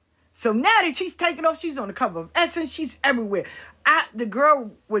 So now that she's taken off, she's on the cover of Essence, she's everywhere. The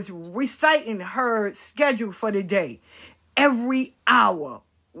girl was reciting her schedule for the day. Every hour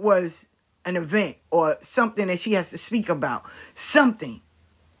was an event or something that she has to speak about. Something.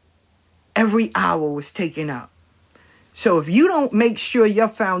 Every hour was taken up. So if you don't make sure your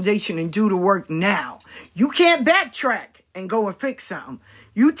foundation and do the work now, you can't backtrack and go and fix something.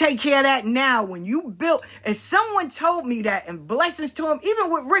 You take care of that now. When you build, and someone told me that, and blessings to him,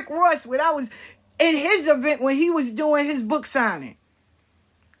 even with Rick Ross, when I was in his event, when he was doing his book signing.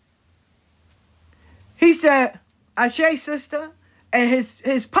 He said, Ashe, sister. And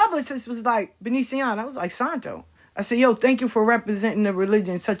his publicist was like, Benicio. I was like, Santo. I said, yo, thank you for representing the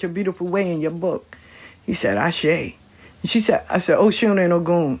religion in such a beautiful way in your book. He said, Ashe. And she said, I said, Oshun and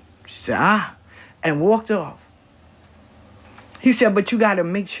Ogun. She said, and walked off. He said, but you got to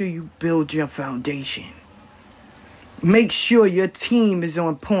make sure you build your foundation. Make sure your team is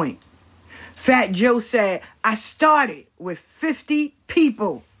on point. Fat Joe said, I started with 50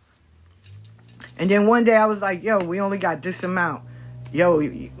 people. And then one day I was like, yo, we only got this amount. Yo,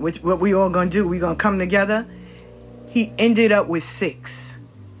 what we all going to do? We going to come together? He ended up with 6.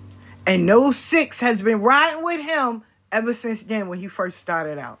 And those 6 has been riding with him ever since then when he first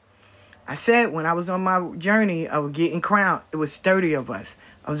started out. I said when I was on my journey of getting crowned, it was 30 of us.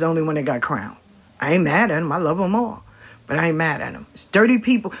 I was the only one that got crowned. I ain't mad at them. I love them all. But I ain't mad at them. It's 30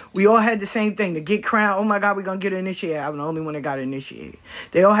 people. We all had the same thing. To get crowned, oh my God, we're going to get initiated. I'm the only one that got initiated.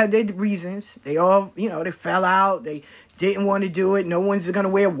 They all had their reasons. They all, they fell out. They didn't want to do it. No one's going to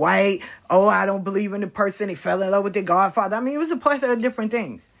wear white. Oh, I don't believe in the person. They fell in love with their godfather. I mean, it was a plethora of different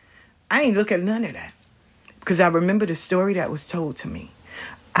things. I ain't look at none of that. Because I remember the story that was told to me.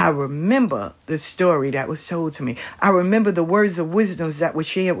 I remember the story that was told to me. I remember the words of wisdoms that were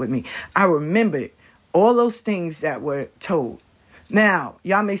shared with me. I remember all those things that were told. Now,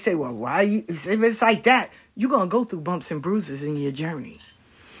 y'all may say, well, why if it's like that? you're going to go through bumps and bruises in your journey.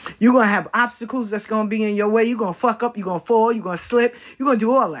 You're going to have obstacles that's going to be in your way. You're going to fuck up. You're going to fall. You're going to slip. You're going to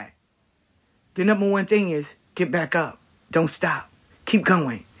do all that. The number one thing is get back up. Don't stop. Keep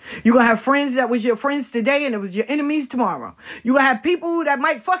going. You're going to have friends that was your friends today and it was your enemies tomorrow. You're going to have people that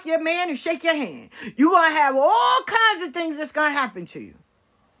might fuck your man and shake your hand. You're going to have all kinds of things that's going to happen to you.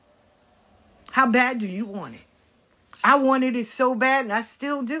 How bad do you want it? I wanted it so bad and I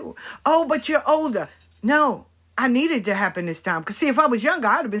still do. Oh, but you're older. No, I needed it to happen this time. Because see, if I was younger,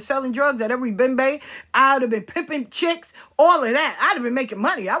 I'd have been selling drugs at every bimbe. I'd have been pimping chicks, all of that. I'd have been making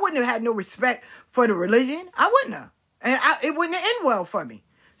money. I wouldn't have had no respect for the religion. I wouldn't have. And it wouldn't have ended well for me.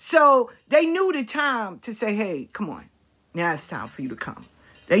 So they knew the time to say, hey, come on. Now it's time for you to come.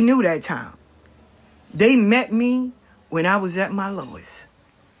 They knew that time. They met me when I was at my lowest.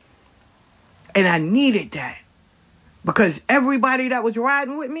 And I needed that. Because everybody that was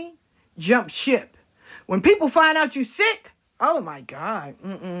riding with me jumped ship. When people find out you sick, oh my God,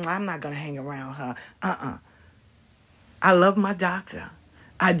 I'm not going to hang around her. I love my doctor.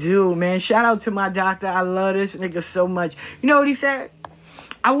 I do, man. Shout out to my doctor. I love this nigga so much. You know what he said?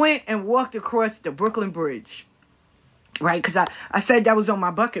 I went and walked across the Brooklyn Bridge, right? Because I said that was on my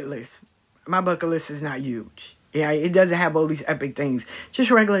bucket list. My bucket list is not huge. Yeah, it doesn't have all these epic things,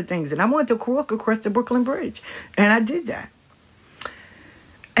 just regular things. And I wanted to walk across the Brooklyn Bridge. And I did that.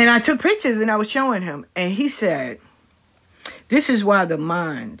 And I took pictures and I was showing him. And he said, this is why the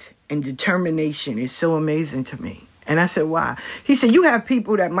mind and determination is so amazing to me. And I said, why? He said, you have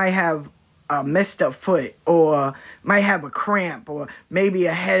people that might have a messed up foot or might have a cramp or maybe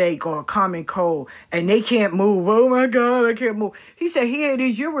a headache or a common cold and they can't move. Oh my God, I can't move. He said, here it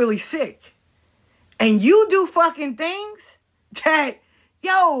is, you're really sick. And you do fucking things that,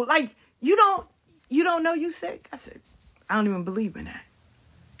 yo, like, you don't know you sick? I said, I don't even believe in that.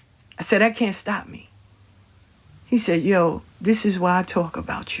 I said, that can't stop me. He said, yo, this is why I talk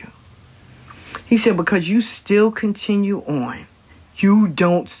about you. He said, because you still continue on. You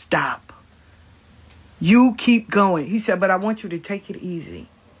don't stop. You keep going. He said, but I want you to take it easy.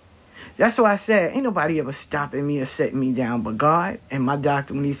 That's why I said, ain't nobody ever stopping me or setting me down but God and my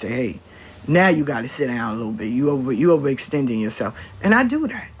doctor when he said, hey, now you got to sit down a little bit. You overextending yourself. And I do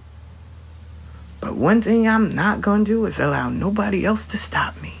that. But one thing I'm not going to do is allow nobody else to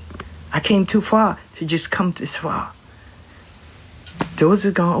stop me. I came too far to just come this far. Doors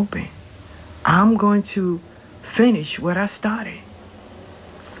are going to open. I'm going to finish what I started.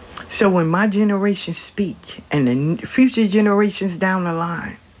 So when my generation speak and the future generations down the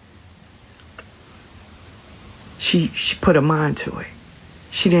line, she put a mind to it.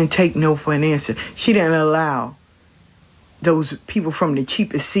 She didn't take no for an answer. She didn't allow those people from the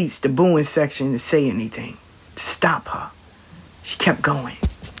cheapest seats, the booing section, to say anything, to stop her. She kept going.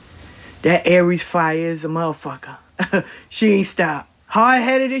 That Aries fire is a motherfucker. She ain't stopped.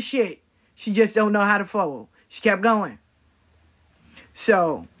 Hard-headed as shit. She just don't know how to follow. She kept going.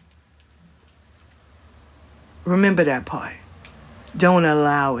 So, remember that part. Don't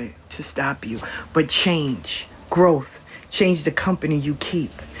allow it to stop you. But change. Growth. Change the company you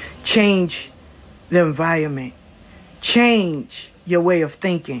keep. Change the environment. Change your way of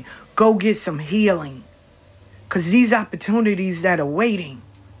thinking. Go get some healing. Because these opportunities that are waiting,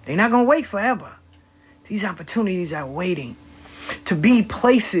 they're not going to wait forever. These opportunities are waiting to be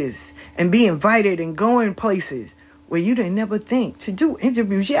places and be invited and go in places where you didn't never think to do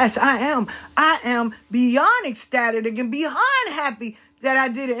interviews. Yes, I am beyond ecstatic and beyond happy that I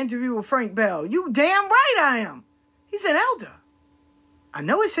did an interview with Frank Bell. You damn right I am. He's an elder. I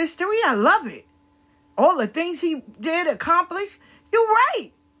know his history. I love it. All the things he did accomplish. You're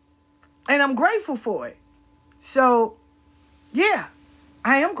right. And I'm grateful for it. So, yeah,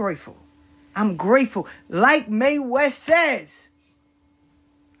 I am grateful. I'm grateful. Like Mae West says,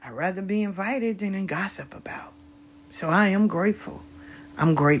 I'd rather be invited than in gossip about. So I am grateful.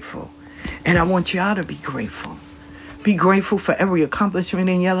 I'm grateful. And I want y'all to be grateful. Be grateful for every accomplishment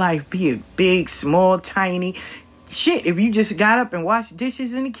in your life. Be it big, small, tiny. Shit, if you just got up and washed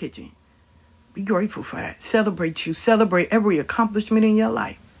dishes in the kitchen, be grateful for that. Celebrate you. Celebrate every accomplishment in your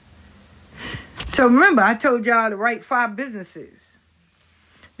life. So remember, I told y'all to write 5 businesses.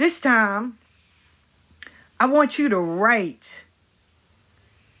 This time, I want you to write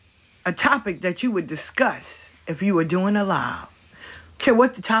a topic that you would discuss if you were doing a live. Care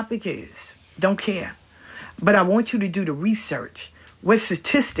what the topic is. Don't care. But I want you to do the research. What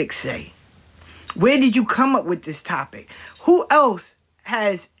statistics say? Where did you come up with this topic? Who else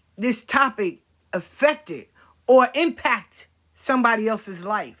has this topic affected or impact somebody else's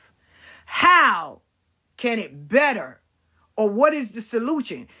life? How can it better or what is the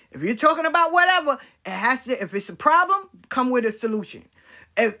solution? If you're talking about whatever, it has to, if it's a problem, come with a solution.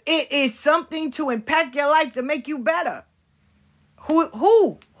 If it is something to impact your life to make you better,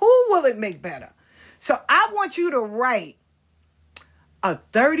 who will it make better? So I want you to write a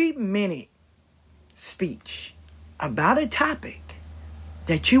 30-minute speech about a topic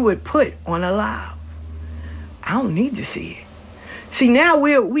that you would put on a live. I don't need to see it. See, now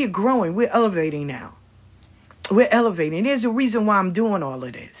we're growing. We're elevating now. We're elevating. There's a reason why I'm doing all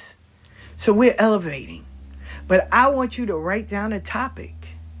of this. So we're elevating. But I want you to write down a topic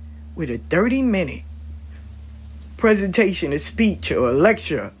with a 30-minute presentation, a speech, or a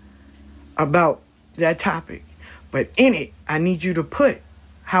lecture about that topic. But in it, I need you to put,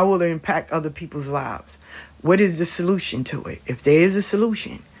 how will it impact other people's lives? What is the solution to it? If there is a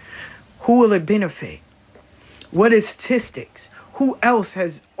solution, who will it benefit? What is statistics? Who else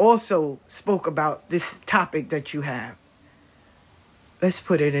has also spoke about this topic that you have? Let's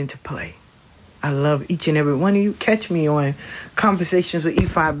put it into play. I love each and every one of you. Catch me on Conversations with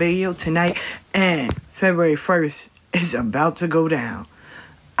E5 Bayo tonight. And February 1st is about to go down.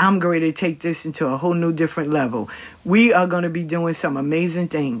 I'm going to take this into a whole new different level. We are going to be doing some amazing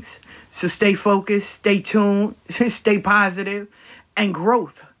things. So stay focused, stay tuned, stay positive, and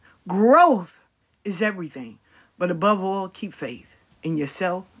growth. Growth is everything. But above all, keep faith in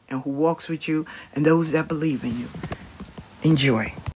yourself and who walks with you and those that believe in you. Enjoy.